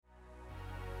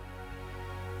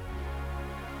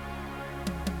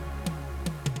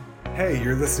Hey,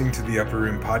 you're listening to the Upper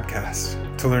Room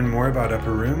podcast. To learn more about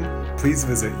Upper Room, please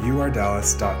visit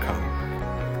urdallas.com.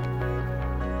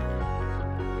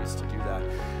 To do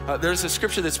that. There's a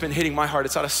scripture that's been hitting my heart.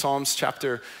 It's out of Psalms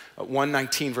chapter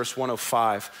 119, verse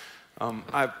 105.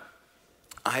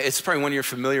 It's probably one you're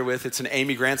familiar with. It's an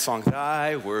Amy Grant song.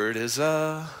 Thy word is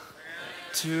a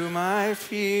to my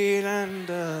feet and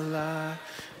a light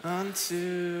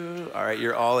unto. All right,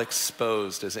 you're all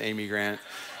exposed as Amy Grant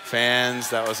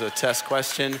fans. That was a test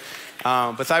question.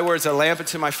 But thy word's a lamp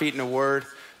unto my feet and a word,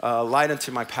 light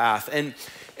unto my path. And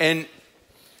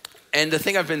the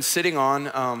thing I've been sitting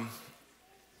on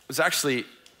was actually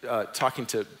talking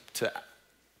to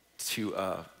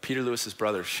Peter Lewis's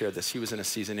brother shared this. He was in a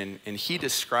season and he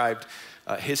described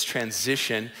his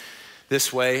transition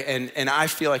this way. And I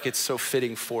feel like it's so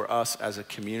fitting for us as a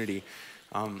community.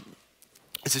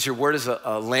 It says, your word is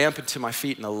a lamp unto my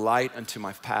feet and a light unto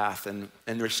my path. And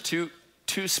there's two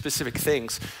specific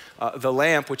things. The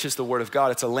lamp, which is the word of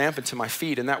God, it's a lamp unto my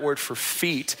feet. And that word for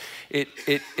feet,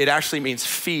 it actually means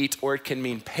feet, or it can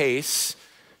mean pace.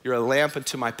 You're a lamp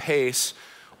unto my pace.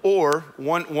 Or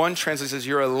one translation says,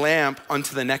 you're a lamp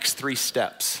unto the next 3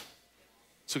 steps.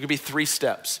 So it could be 3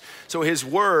 steps. So his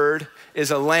word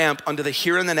is a lamp unto the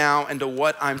here and the now and to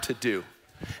what I'm to do.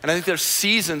 And I think there's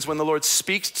seasons when the Lord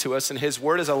speaks to us and his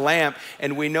word is a lamp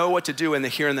and we know what to do in the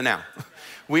here and the now.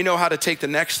 We know how to take the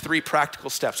next 3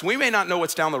 practical steps. We may not know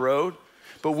what's down the road,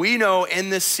 but we know in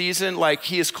this season, like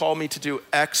he has called me to do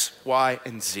X, Y,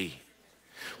 and Z.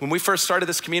 When we first started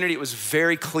this community, it was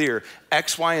very clear.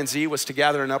 X, Y, and Z was to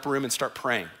gather in an upper room and start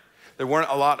praying. There weren't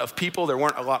a lot of people. There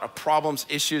weren't a lot of problems,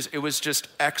 issues. It was just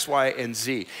X, Y, and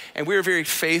Z. And we were very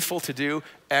faithful to do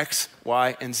X,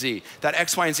 Y, and Z. That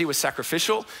X, Y, and Z was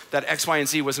sacrificial. That X, Y, and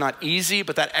Z was not easy,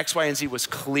 but that X, Y, and Z was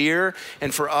clear.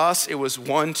 And for us, it was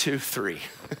 1, 2, 3.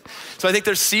 So I think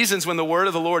there's seasons when the word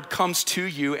of the Lord comes to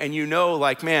you and you know,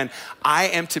 like, man, I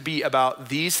am to be about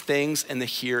these things in the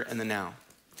here and the now.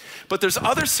 But there's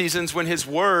other seasons when his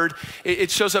word,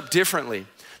 it shows up differently.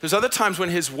 There's other times when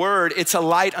his word, it's a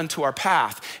light unto our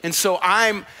path. And so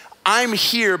I'm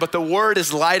here, but the word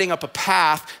is lighting up a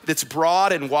path that's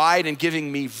broad and wide and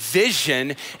giving me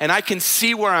vision. And I can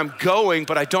see where I'm going,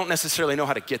 but I don't necessarily know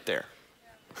how to get there.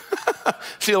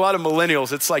 See a lot of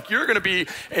millennials, it's like, you're gonna be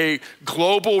a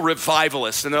global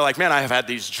revivalist. And they're like, man, I have had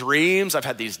these dreams, I've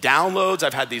had these downloads,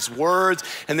 I've had these words,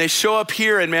 and they show up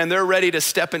here and man, they're ready to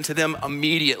step into them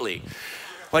immediately.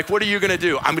 Like, what are you gonna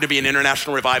do? I'm gonna be an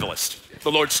international revivalist.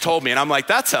 The Lord's told me, and I'm like,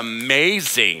 that's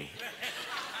amazing.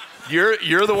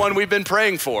 You're the one we've been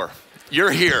praying for. You're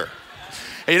here.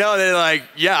 And, they're like,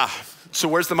 yeah, so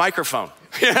where's the microphone?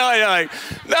 And you're like,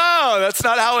 no, that's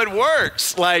not how it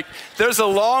works. Like, there's a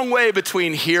long way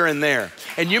between here and there.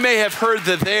 And you may have heard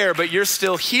the there, but you're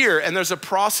still here. And there's a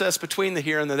process between the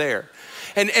here and the there.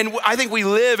 And I think we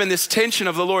live in this tension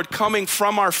of the Lord coming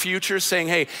from our future saying,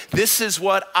 hey, this is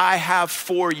what I have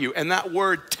for you. And that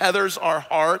word tethers our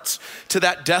hearts to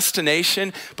that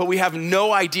destination, but we have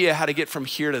no idea how to get from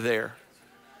here to there.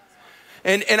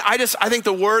 And I think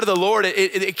the word of the Lord,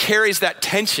 it carries that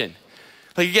tension.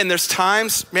 Like again, there's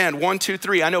times, man, 1, 2,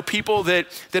 3. I know people that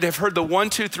have heard the 1,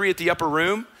 2, 3 at the upper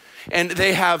room, and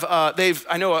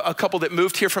I know a couple that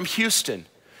moved here from Houston.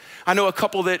 I know a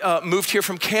couple that moved here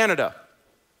from Canada.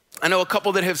 I know a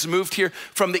couple that have moved here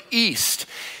from the East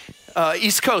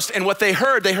Coast. And what they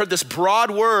heard this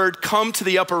broad word come to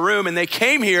the upper room, and they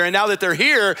came here, and now that they're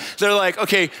here, they're like,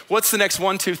 okay, what's the next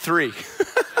 1, 2, 3?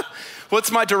 What's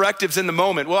my directives in the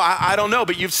moment? Well, I don't know,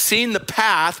 but you've seen the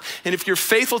path, and if you're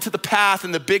faithful to the path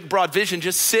and the big broad vision,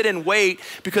 just sit and wait,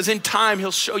 because in time,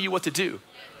 he'll show you what to do.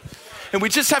 And we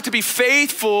just have to be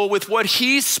faithful with what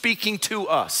he's speaking to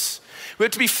us. We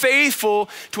have to be faithful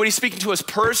to what he's speaking to us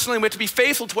personally. We have to be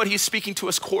faithful to what he's speaking to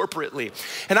us corporately.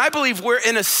 And I believe we're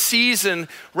in a season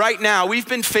right now. We've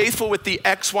been faithful with the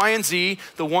X, Y, and Z,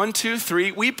 the 1, 2,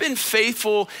 3. We've been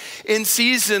faithful in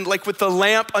season, like with the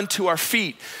lamp unto our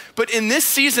feet. But in this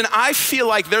season, I feel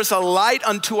like there's a light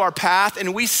unto our path,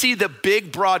 and we see the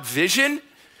big, broad vision.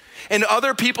 And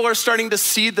other people are starting to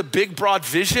see the big, broad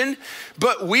vision.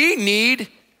 But we need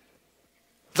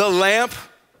the lamp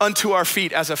unto our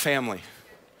feet as a family.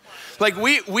 Like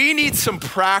we need some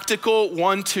practical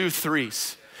 1, 2,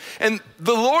 3s. And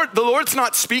the Lord's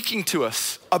not speaking to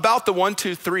us about the 1,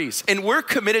 2, 3s. And we're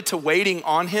committed to waiting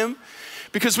on him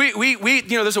because we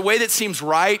there's a way that seems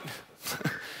right.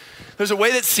 There's a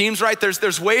way that seems right.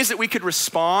 There's ways that we could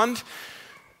respond.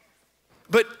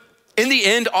 But in the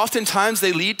end, oftentimes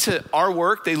they lead to our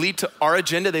work, they lead to our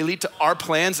agenda, they lead to our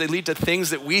plans, they lead to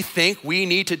things that we think we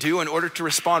need to do in order to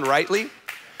respond rightly.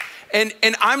 And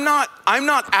I'm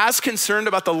not as concerned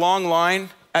about the long line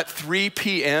at 3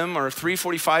 p.m. or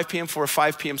 3:45 p.m. for a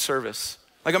 5 p.m. service.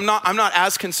 Like I'm not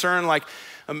as concerned like,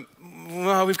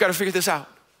 well, we've got to figure this out.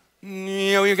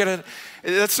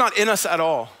 That's not in us at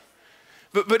all.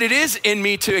 But it is in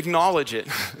me to acknowledge it.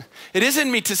 It is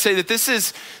in me to say that this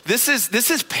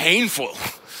is painful.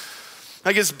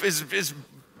 Like as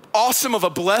awesome of a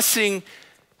blessing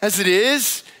as it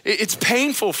is, it's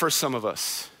painful for some of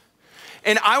us.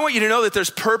 And I want you to know that there's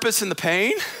purpose in the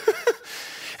pain.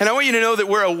 And I want you to know that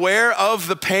we're aware of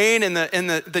the pain and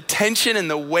the tension and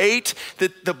the weight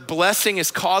that the blessing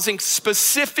is causing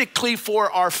specifically for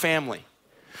our family.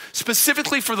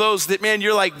 Specifically for those that, man,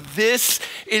 you're like, this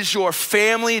is your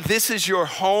family, this is your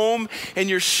home, and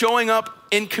you're showing up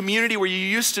in community where you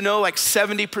used to know like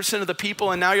 70% of the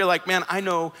people, and now you're like, man, I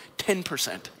know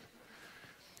 10%.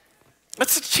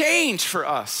 That's a change for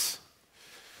us.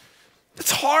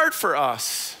 It's hard for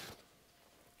us.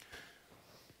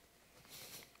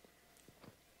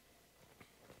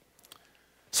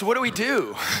 So what do we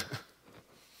do?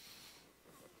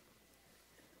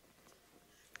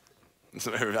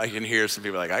 I can hear some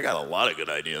people like, I got a lot of good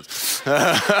ideas.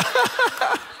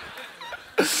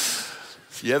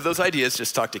 If you have those ideas,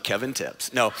 just talk to Kevin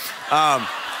Tips. No.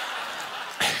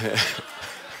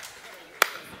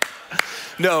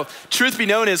 No, truth be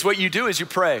known is what you do is you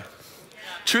pray.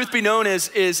 Truth be known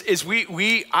is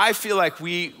I feel like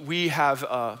we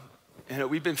have,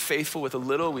 we've been faithful with a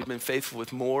little, we've been faithful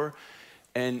with more.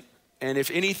 And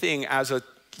if anything, as a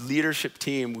leadership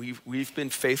team, we've been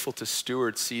faithful to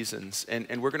steward seasons,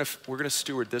 and we're gonna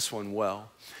steward this one well.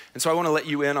 And so I want to let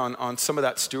you in on some of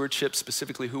that stewardship,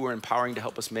 specifically who we're empowering to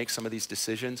help us make some of these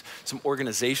decisions, some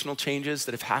organizational changes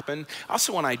that have happened. I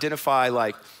also want to identify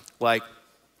like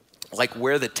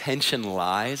where the tension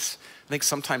lies. I think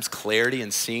sometimes clarity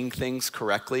and seeing things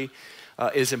correctly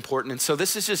is important. And so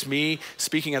this is just me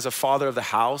speaking as a father of the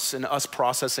house and us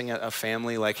processing a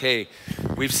family like, hey,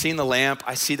 we've seen the lamp,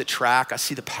 I see the track, I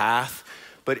see the path,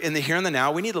 but in the here and the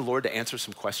now, we need the Lord to answer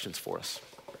some questions for us.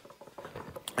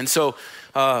 And so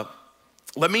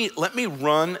let me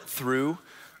run through.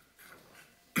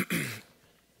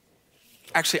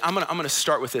 Actually, I'm gonna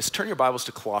start with this. Turn your Bibles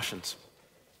to Colossians.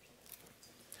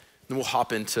 Then we'll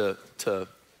hop into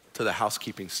the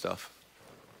housekeeping stuff.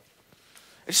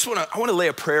 I want to lay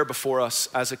a prayer before us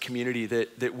as a community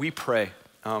that we pray.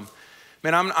 Man,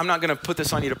 I'm not going to put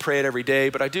this on you to pray it every day,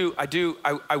 but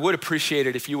I would appreciate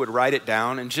it if you would write it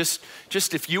down and just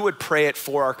if you would pray it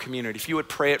for our community, if you would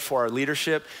pray it for our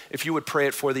leadership, if you would pray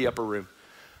it for the upper room.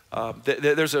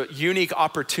 There's a unique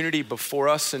opportunity before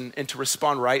us, and to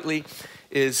respond rightly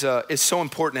is so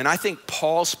important. And I think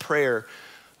Paul's prayer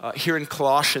here in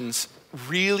Colossians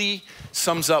really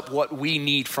sums up what we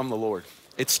need from the Lord.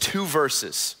 It's two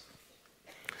verses.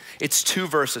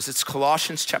 It's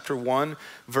Colossians chapter 1,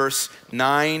 verse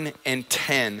 9 and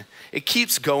 10. It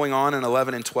keeps going on in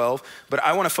 11 and 12, but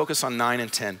I want to focus on 9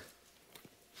 and 10.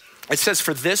 It says,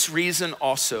 for this reason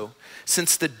also,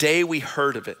 since the day we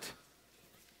heard of it.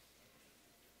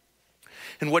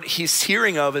 And what he's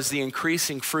hearing of is the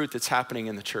increasing fruit that's happening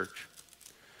in the church.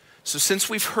 So since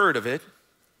we've heard of it,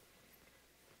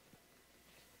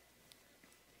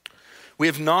 we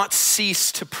have not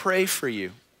ceased to pray for you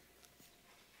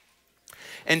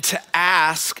and to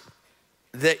ask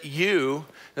that you,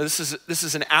 now this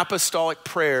is an apostolic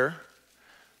prayer.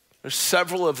 There's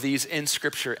several of these in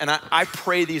Scripture, and I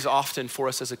pray these often for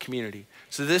us as a community.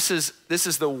 So this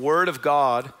is the Word of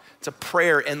God. It's a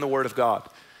prayer in the Word of God.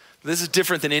 This is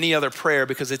different than any other prayer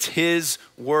because it's His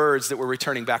words that we're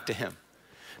returning back to Him.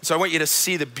 So I want you to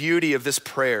see the beauty of this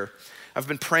prayer. I've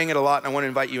been praying it a lot, and I want to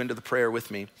invite you into the prayer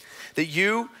with me. That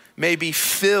you may be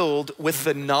filled with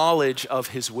the knowledge of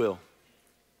His will.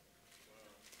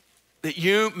 That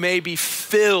you may be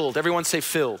filled, everyone say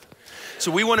filled.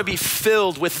 So we want to be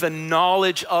filled with the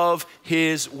knowledge of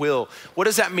His will. What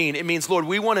does that mean? It means, Lord,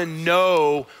 we want to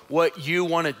know what you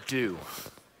want to do.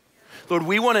 Lord,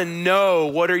 we want to know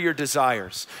what are your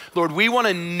desires. Lord, we want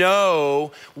to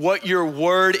know what your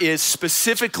word is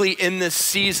specifically in this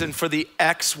season for the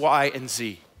X, Y, and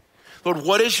Z. Lord,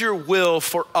 what is your will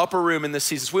for Upper Room in this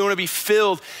season? So we want to be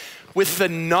filled with the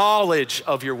knowledge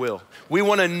of your will. We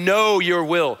want to know your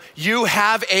will. You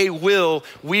have a will.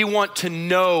 We want to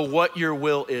know what your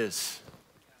will is.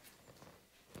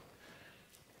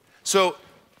 So,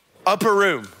 Upper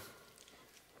Room,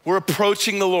 we're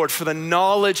approaching the Lord for the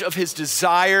knowledge of His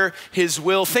desire, His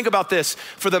will. Think about this,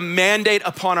 for the mandate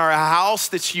upon our house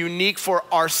that's unique for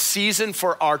our season,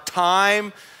 for our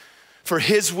time, for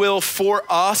His will for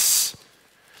us.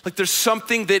 Like there's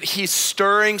something that he's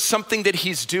stirring, something that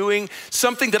he's doing,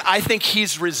 something that I think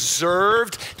he's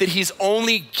reserved, that he's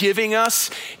only giving us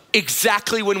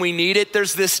exactly when we need it.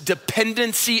 There's this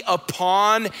dependency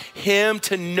upon him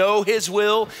to know his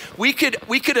will. We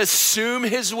could assume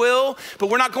his will, but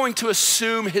we're not going to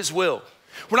assume his will.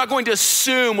 We're not going to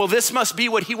assume, well, this must be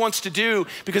what he wants to do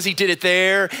because he did it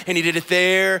there, and he did it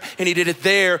there, and he did it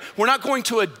there. We're not going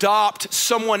to adopt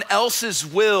someone else's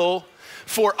will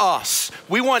for us.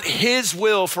 We want his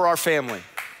will for our family.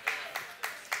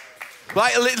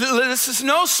 Like, this is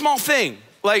no small thing.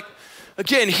 Like,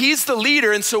 again, he's the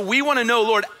leader, and so we want to know,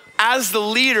 Lord, as the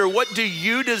leader, what do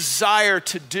you desire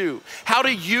to do? How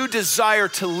do you desire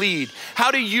to lead?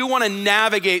 How do you want to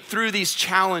navigate through these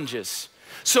challenges?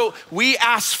 So we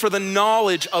ask for the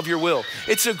knowledge of your will.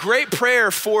 It's a great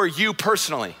prayer for you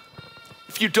personally,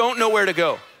 if you don't know where to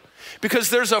go,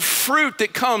 because there's a fruit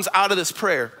that comes out of this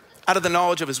prayer, out of the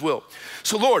knowledge of his will.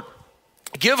 So Lord,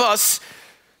 give us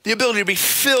the ability to be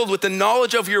filled with the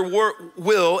knowledge of your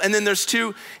will. And then there's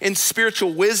two, in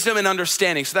spiritual wisdom and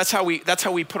understanding. So that's how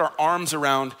we put our arms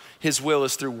around his will,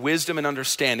 is through wisdom and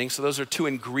understanding. So those are two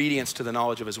ingredients to the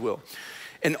knowledge of his will.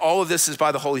 And all of this is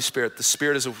by the Holy Spirit. The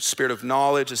Spirit is a spirit of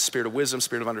knowledge, a spirit of wisdom,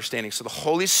 spirit of understanding. So the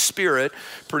Holy Spirit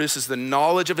produces the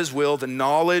knowledge of his will, the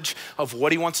knowledge of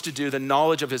what he wants to do, the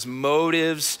knowledge of his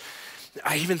motives.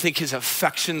 I even think his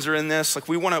affections are in this. Like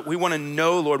we want to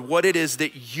know, Lord, what it is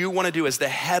that you want to do as the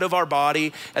head of our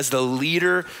body, as the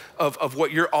leader of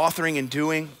what you're authoring and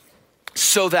doing.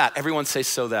 So that, everyone say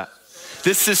so that.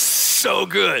 This is so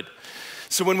good.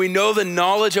 So when we know the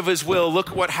knowledge of his will,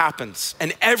 look what happens.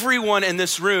 And everyone in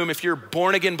this room, if you're a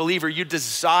born again believer, you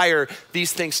desire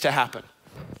these things to happen.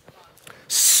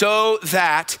 So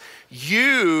that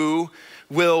you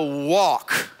will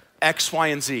walk X, Y,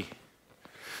 and Z.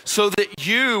 So that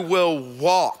you will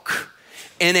walk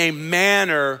in a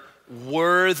manner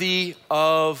worthy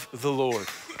of the Lord.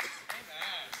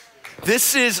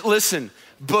 This is, listen,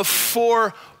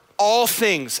 before all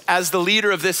things, as the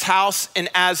leader of this house, and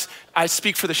as I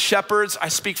speak for the shepherds, I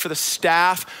speak for the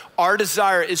staff, our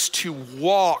desire is to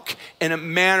walk in a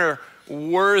manner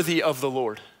worthy of the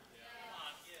Lord.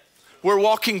 We're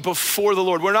walking before the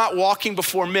Lord. We're not walking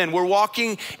before men. We're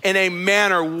walking in a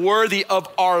manner worthy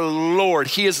of our Lord.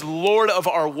 He is Lord of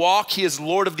our walk. He is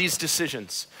Lord of these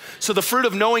decisions. So the fruit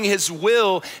of knowing his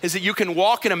will is that you can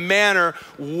walk in a manner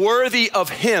worthy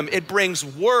of him. It brings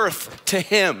worth to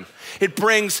him. It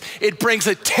brings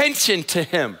attention to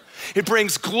him. It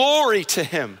brings glory to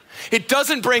him. It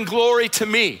doesn't bring glory to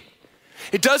me.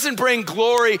 It doesn't bring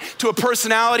glory to a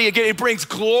personality. Again, it brings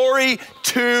glory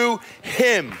to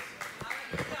him.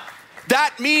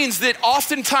 That means that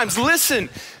oftentimes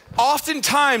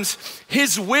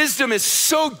his wisdom is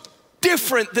so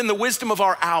different than the wisdom of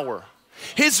our hour.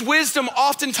 His wisdom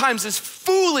oftentimes is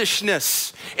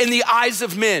foolishness in the eyes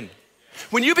of men.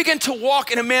 When you begin to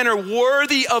walk in a manner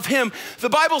worthy of him, the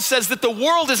Bible says that the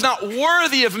world is not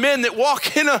worthy of men that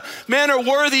walk in a manner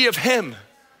worthy of him.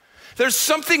 There's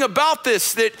something about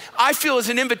this that I feel is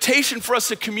an invitation for us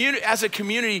as a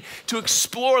community to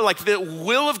explore like the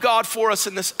will of God for us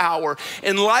in this hour,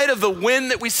 in light of the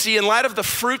wind that we see, in light of the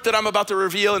fruit that I'm about to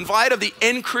reveal, in light of the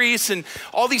increase and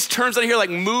all these terms I hear like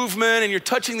movement and you're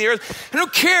touching the earth. I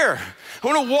don't care. I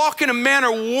want to walk in a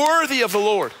manner worthy of the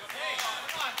Lord.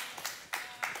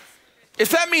 If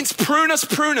that means prune us,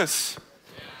 prune us.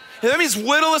 If that means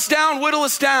whittle us down, whittle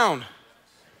us down.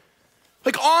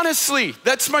 Like honestly,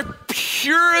 that's my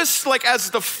purest, like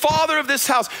as the father of this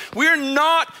house, we're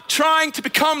not trying to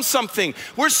become something.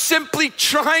 We're simply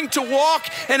trying to walk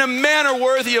in a manner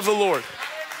worthy of the Lord.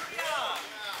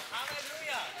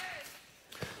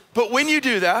 But when you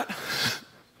do that,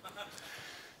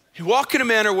 you walk in a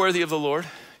manner worthy of the Lord,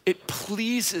 it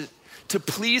pleases, to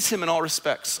please him in all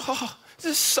respects. Oh, this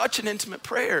is such an intimate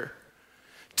prayer,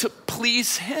 to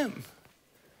please him.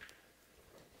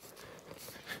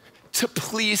 To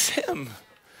please him.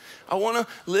 I want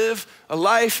to live a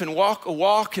life and walk a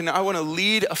walk, and I want to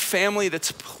lead a family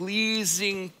that's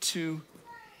pleasing to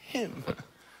him.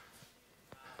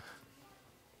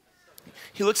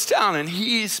 He looks down and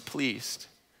he's pleased.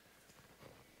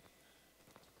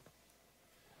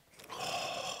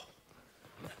 Oh.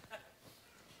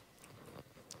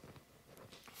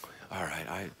 All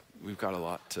right, we've got a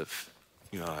lot to,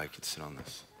 I could sit on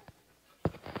this.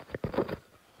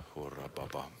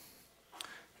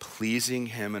 Pleasing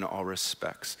him in all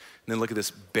respects. And then look at this,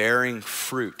 bearing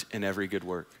fruit in every good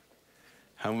work.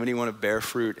 How many want to bear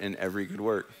fruit in every good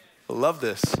work? I love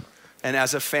this. And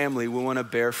as a family, we want to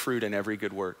bear fruit in every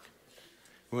good work.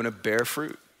 We want to bear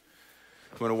fruit.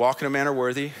 We want to walk in a manner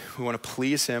worthy. We want to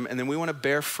please him. And then we want to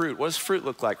bear fruit. What does fruit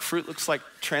look like? Fruit looks like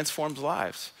transformed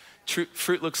lives.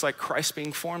 Fruit looks like Christ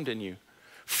being formed in you.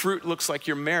 Fruit looks like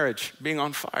your marriage being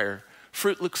on fire.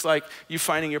 Fruit looks like you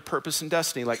finding your purpose and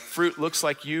destiny. Like fruit looks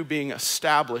like you being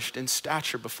established in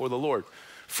stature before the Lord.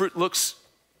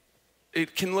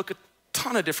 It can look a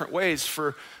ton of different ways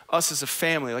for us as a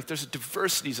family. Like there's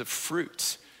diversities of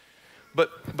fruits.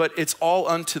 But it's all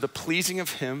unto the pleasing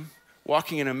of him,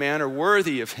 walking in a manner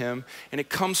worthy of him, and it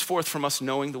comes forth from us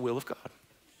knowing the will of God.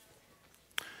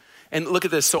 And look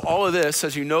at this. So all of this,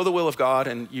 as you know the will of God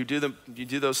and you do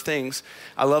those things,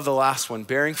 I love the last one,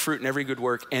 bearing fruit in every good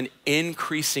work and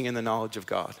increasing in the knowledge of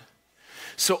God.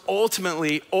 So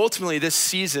ultimately this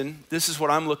season, this is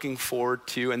what I'm looking forward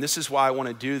to, and this is why I want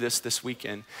to do this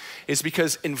weekend, is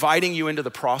because inviting you into the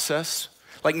process,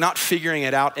 like not figuring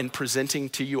it out and presenting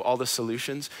to you all the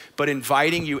solutions, but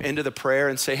inviting you into the prayer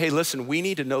and say, hey, listen, we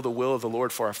need to know the will of the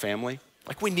Lord for our family.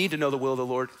 Like we need to know the will of the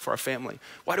Lord for our family.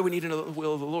 Why do we need to know the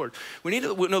will of the Lord? We need to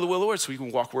know the will of the Lord so we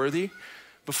can walk worthy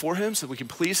before him, so that we can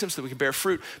please him, so that we can bear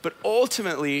fruit. But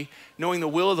ultimately, knowing the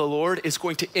will of the Lord is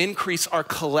going to increase our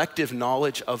collective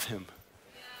knowledge of him.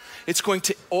 It's going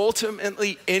to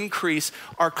ultimately increase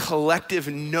our collective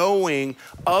knowing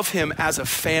of him as a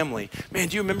family. Man,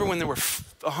 do you remember when there were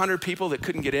 100 people that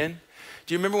couldn't get in?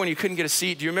 Do you remember when you couldn't get a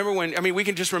seat? Do you remember when, we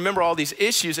can just remember all these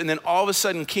issues, and then all of a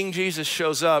sudden King Jesus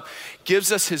shows up,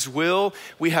 gives us his will,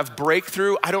 we have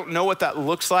breakthrough. I don't know what that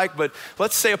looks like, but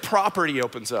let's say a property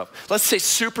opens up. Let's say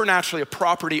supernaturally a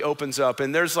property opens up,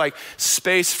 and there's like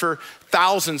space for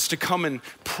thousands to come and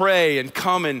pray and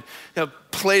come and a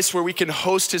place where we can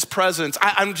host his presence.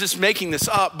 I'm just making this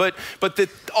up, but that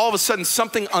all of a sudden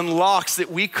something unlocks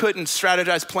that we couldn't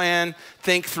strategize, plan,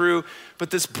 think through. But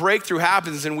this breakthrough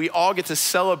happens and we all get to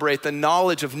celebrate the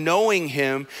knowledge of knowing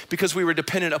him because we were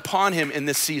dependent upon him in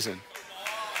this season.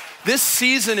 This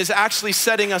season is actually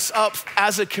setting us up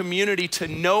as a community to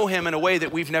know him in a way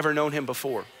that we've never known him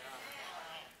before.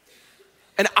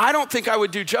 And I don't think I would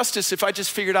do justice if I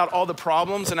just figured out all the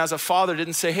problems and as a father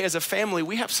didn't say, hey, as a family,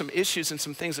 we have some issues and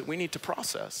some things that we need to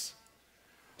process.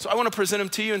 So I want to present them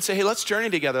to you and say, hey, let's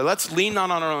journey together. Let's lean not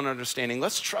on our own understanding.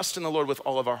 Let's trust in the Lord with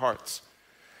all of our hearts.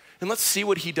 And let's see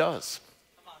what he does.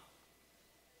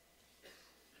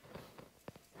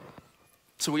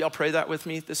 So will y'all pray that with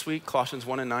me this week? Colossians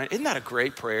 1:9. Isn't that a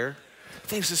great prayer?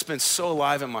 Things just been so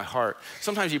alive in my heart.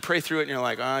 Sometimes you pray through it and you're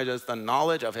like, just the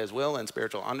knowledge of his will and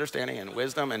spiritual understanding and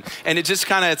wisdom. And it just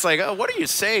kind of, it's like, oh, what are you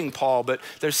saying, Paul? But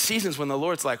there's seasons when the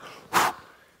Lord's like,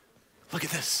 look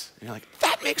at this. And you're like,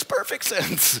 that makes perfect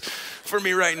sense for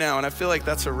me right now. And I feel like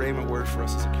that's a rhema word for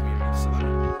us as a community.